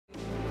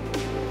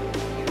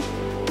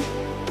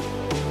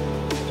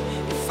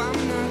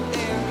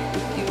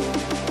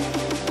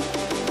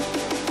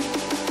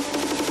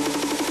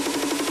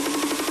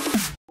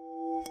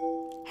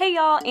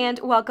y'all, and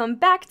welcome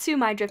back to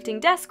my drifting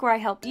desk where I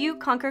help you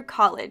conquer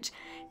college.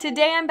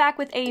 Today I'm back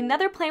with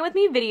another Plan With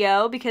Me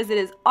video because it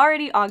is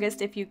already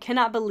August if you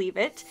cannot believe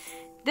it.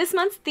 This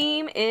month's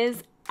theme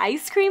is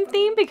ice cream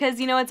theme because,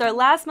 you know, it's our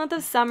last month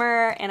of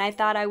summer and I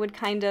thought I would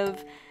kind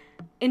of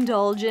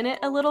indulge in it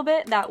a little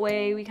bit. That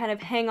way we kind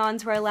of hang on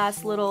to our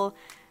last little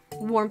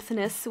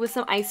warmthness with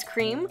some ice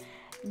cream.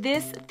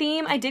 This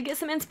theme, I did get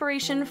some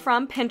inspiration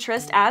from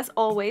Pinterest as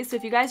always, so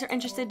if you guys are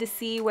interested to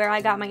see where I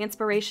got my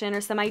inspiration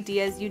or some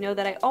ideas, you know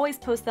that I always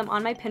post them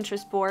on my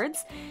Pinterest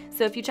boards.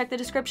 So if you check the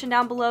description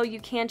down below, you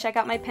can check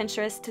out my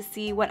Pinterest to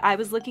see what I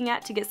was looking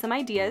at to get some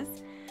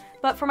ideas.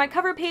 But for my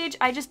cover page,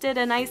 I just did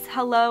a nice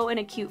hello in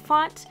a cute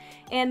font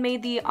and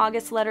made the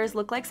August letters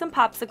look like some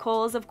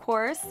popsicles, of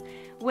course,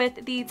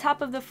 with the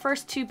top of the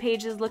first two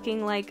pages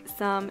looking like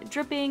some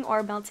dripping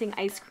or melting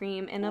ice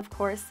cream and, of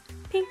course,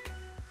 pink.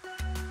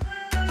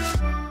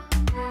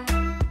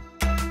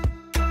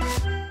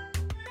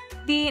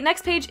 The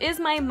next page is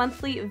my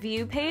monthly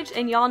view page,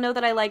 and y'all know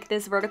that I like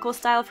this vertical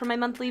style for my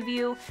monthly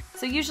view,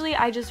 so usually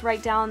I just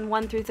write down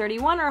 1 through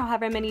 31 or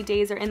however many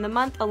days are in the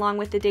month along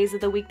with the days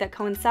of the week that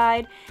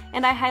coincide,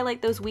 and I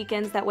highlight those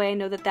weekends, that way I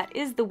know that that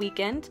is the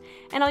weekend,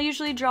 and I'll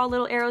usually draw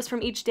little arrows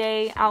from each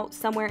day out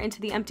somewhere into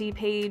the empty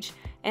page,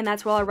 and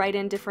that's where I'll write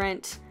in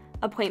different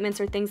appointments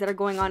or things that are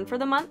going on for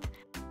the month.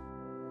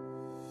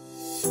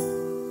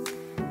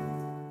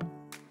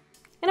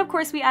 And of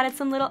course we added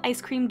some little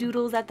ice cream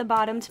doodles at the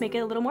bottom to make it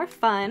a little more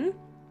fun.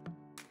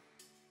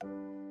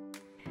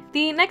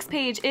 The next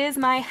page is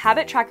my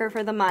habit tracker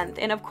for the month,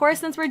 and of course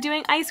since we're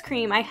doing ice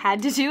cream, I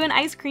had to do an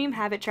ice cream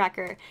habit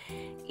tracker.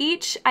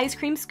 Each ice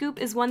cream scoop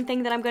is one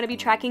thing that I'm going to be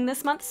tracking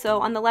this month,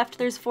 so on the left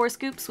there's 4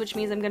 scoops, which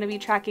means I'm going to be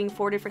tracking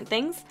 4 different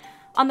things.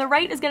 On the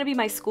right is going to be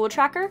my school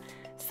tracker.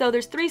 So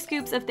there's 3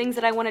 scoops of things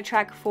that I want to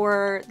track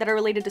for that are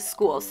related to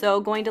school. So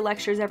going to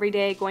lectures every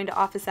day, going to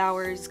office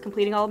hours,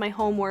 completing all of my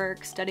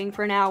homework, studying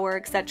for an hour,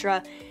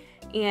 etc.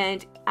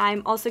 And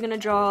I'm also going to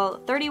draw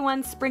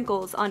 31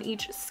 sprinkles on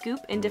each scoop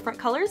in different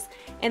colors,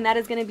 and that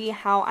is going to be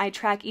how I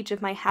track each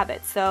of my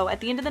habits. So at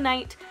the end of the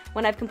night,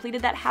 when I've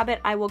completed that habit,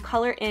 I will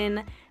color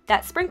in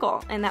that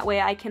sprinkle, and that way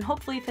I can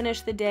hopefully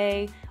finish the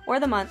day or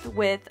the month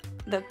with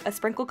a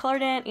sprinkle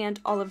colored in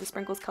and all of the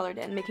sprinkles colored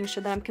in, making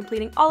sure that I'm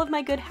completing all of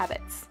my good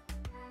habits.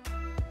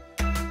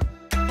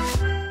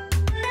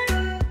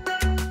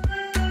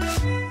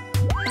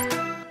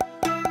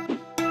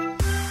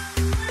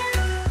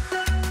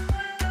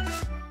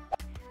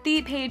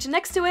 The page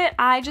next to it,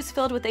 I just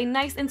filled with a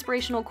nice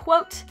inspirational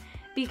quote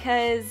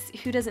because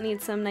who doesn't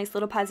need some nice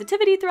little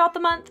positivity throughout the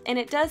month? And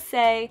it does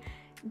say,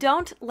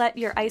 "Don't let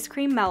your ice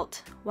cream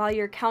melt while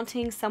you're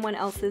counting someone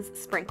else's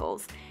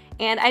sprinkles."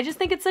 And I just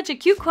think it's such a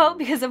cute quote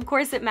because of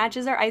course it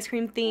matches our ice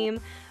cream theme,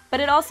 but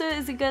it also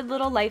is a good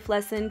little life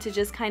lesson to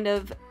just kind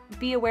of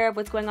be aware of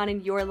what's going on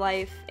in your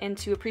life and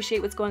to appreciate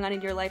what's going on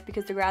in your life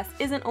because the grass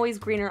isn't always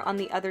greener on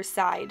the other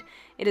side.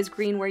 It is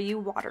green where you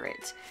water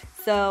it.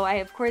 So I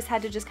of course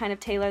had to just kind of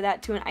tailor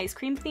that to an ice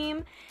cream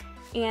theme,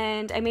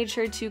 and I made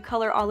sure to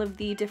color all of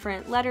the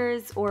different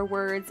letters or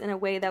words in a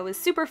way that was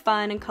super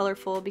fun and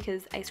colorful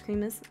because ice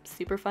cream is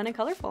super fun and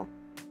colorful.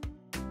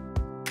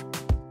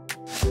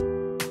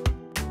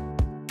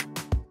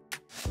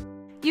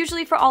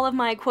 Usually for all of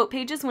my quote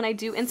pages, when I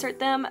do insert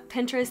them,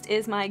 Pinterest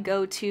is my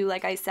go-to,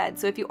 like I said.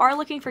 So if you are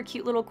looking for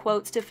cute little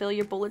quotes to fill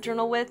your bullet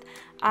journal with,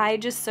 I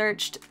just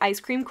searched ice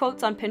cream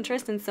quotes on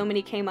Pinterest and so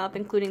many came up,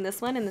 including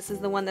this one, and this is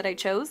the one that I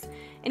chose.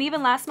 And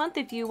even last month,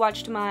 if you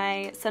watched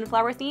my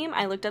sunflower theme,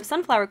 I looked up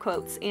sunflower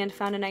quotes and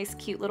found a nice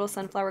cute little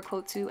sunflower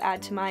quote to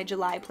add to my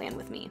July Plan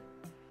With Me.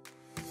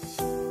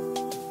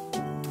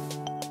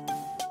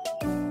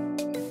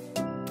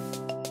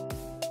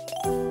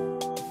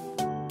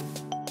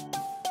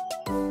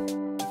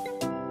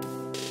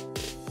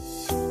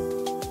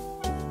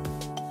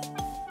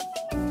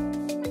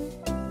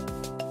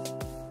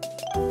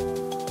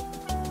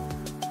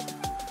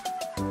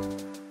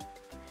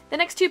 The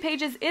next 2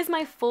 pages is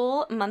my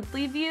full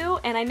monthly view,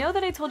 and I know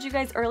that I told you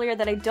guys earlier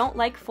that I don't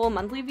like full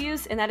monthly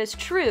views, and that is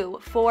true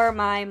for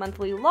my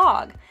monthly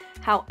log.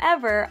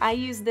 However, I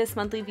use this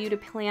monthly view to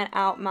plan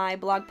out my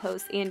blog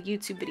posts and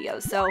YouTube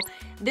videos. So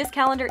this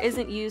calendar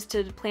isn't used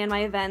to plan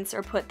my events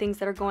or put things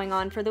that are going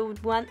on for the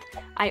month.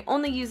 I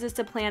only use this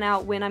to plan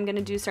out when I'm going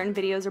to do certain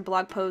videos or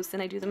blog posts,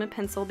 and I do them in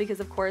pencil because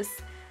of course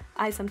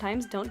I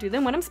sometimes don't do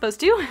them when I'm supposed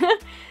to.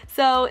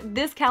 So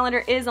this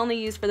calendar is only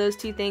used for those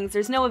 2 things.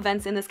 There's no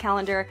events in this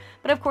calendar,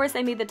 but of course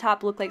I made the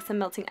top look like some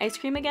melting ice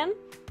cream again.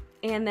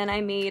 And then I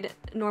made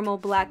normal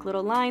black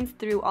little lines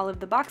through all of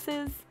the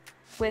boxes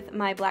with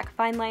my black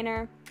fine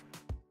liner.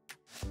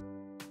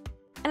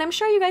 And I'm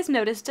sure you guys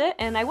noticed it,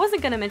 and I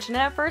wasn't going to mention it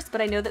at first,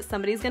 but I know that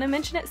somebody's going to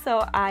mention it,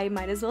 so I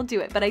might as well do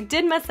it. But I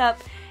did mess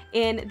up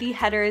in the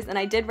headers, and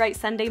I did write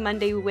Sunday,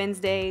 Monday,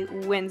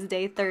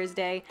 Wednesday,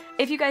 Thursday.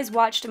 If you guys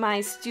watched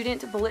my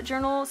student bullet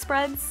journal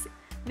spreads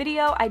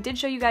video, I did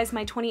show you guys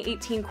my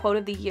 2018 quote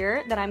of the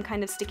year that I'm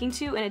kind of sticking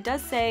to, and it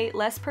does say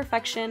less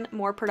perfection,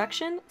 more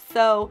production.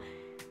 So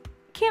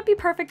can't be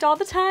perfect all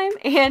the time,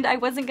 and I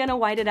wasn't gonna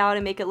white it out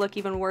and make it look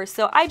even worse,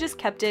 so I just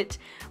kept it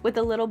with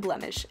a little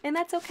blemish, and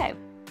that's okay.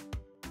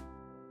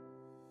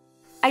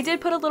 I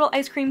did put a little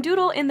ice cream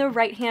doodle in the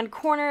right-hand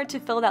corner to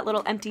fill that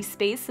little empty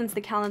space since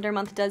the calendar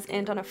month does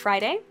end on a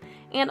Friday.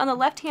 And on the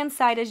left-hand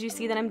side, as you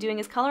see that I'm doing,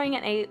 is coloring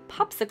in a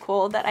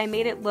popsicle that I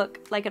made it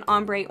look like an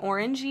ombre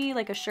orangey,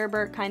 like a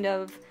sherbet kind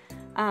of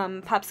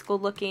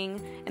popsicle looking.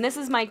 And this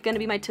is gonna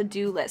be my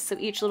to-do list. So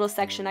each little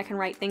section I can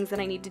write things that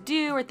I need to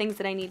do or things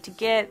that I need to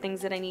get,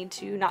 things that I need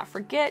to not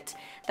forget.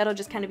 That'll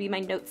just kind of be my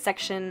notes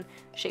section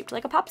shaped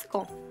like a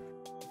popsicle.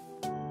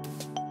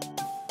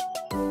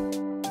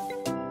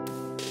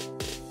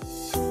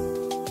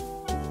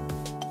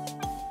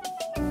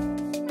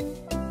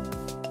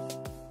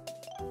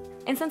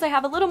 And since I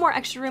have a little more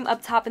extra room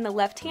up top in the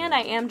left hand,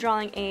 I am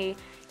drawing a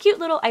cute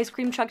little ice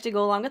cream truck to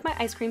go along with my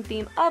ice cream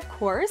theme, of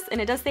course. And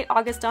it does say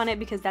August on it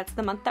because that's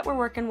the month that we're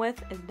working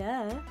with.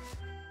 Duh.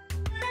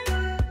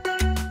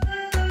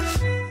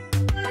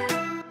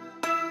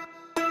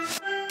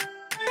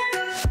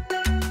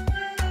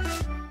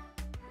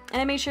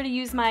 And I made sure to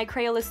use my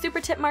Crayola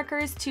Super Tip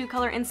markers to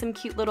color in some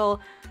cute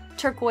little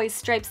turquoise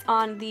stripes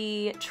on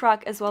the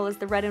truck, as well as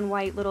the red and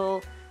white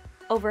little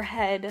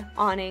overhead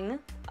awning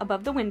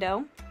above the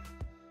window.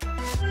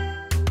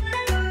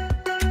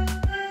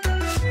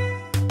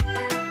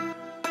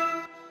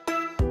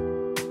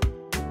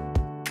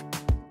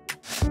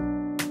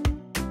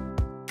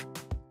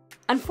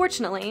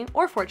 Unfortunately,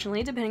 or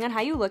fortunately, depending on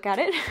how you look at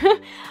it,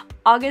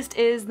 August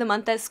is the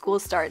month that school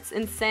starts,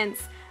 and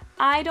since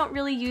I don't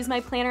really use my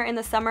planner in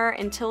the summer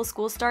until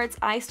school starts,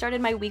 I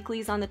started my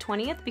weeklies on the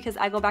 20th because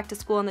I go back to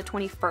school on the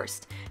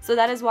 21st. So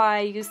that is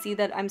why you see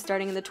that I'm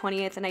starting on the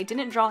 20th, and I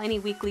didn't draw any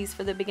weeklies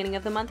for the beginning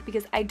of the month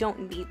because I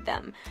don't need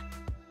them.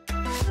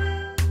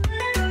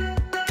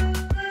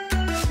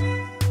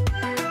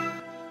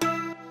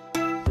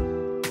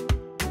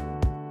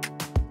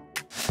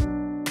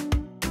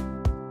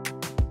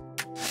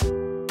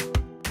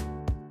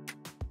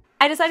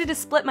 I decided to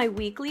split my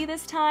weekly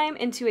this time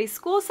into a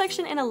school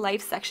section and a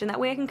life section. That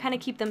way I can kind of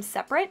keep them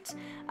separate,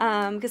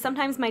 because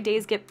sometimes my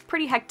days get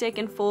pretty hectic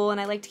and full, and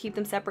I like to keep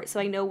them separate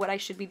so I know what I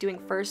should be doing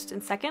first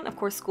and second. Of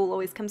course, school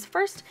always comes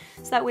first,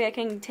 so that way I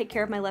can take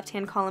care of my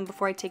left-hand column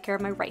before I take care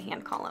of my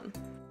right-hand column.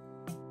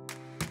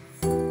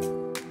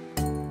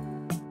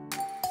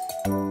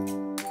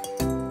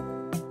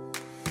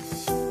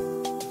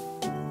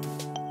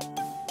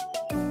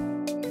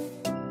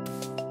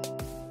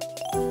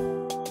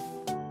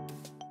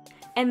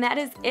 And that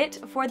is it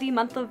for the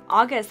month of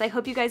August. I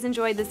hope you guys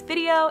enjoyed this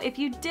video. If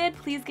you did,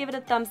 please give it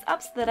a thumbs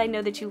up so that I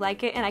know that you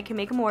like it and I can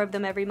make more of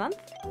them every month.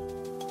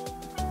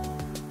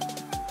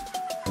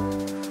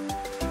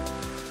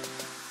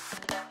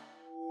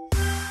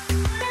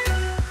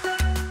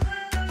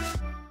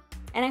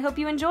 And I hope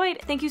you enjoyed.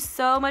 Thank you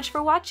so much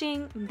for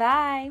watching.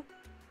 Bye!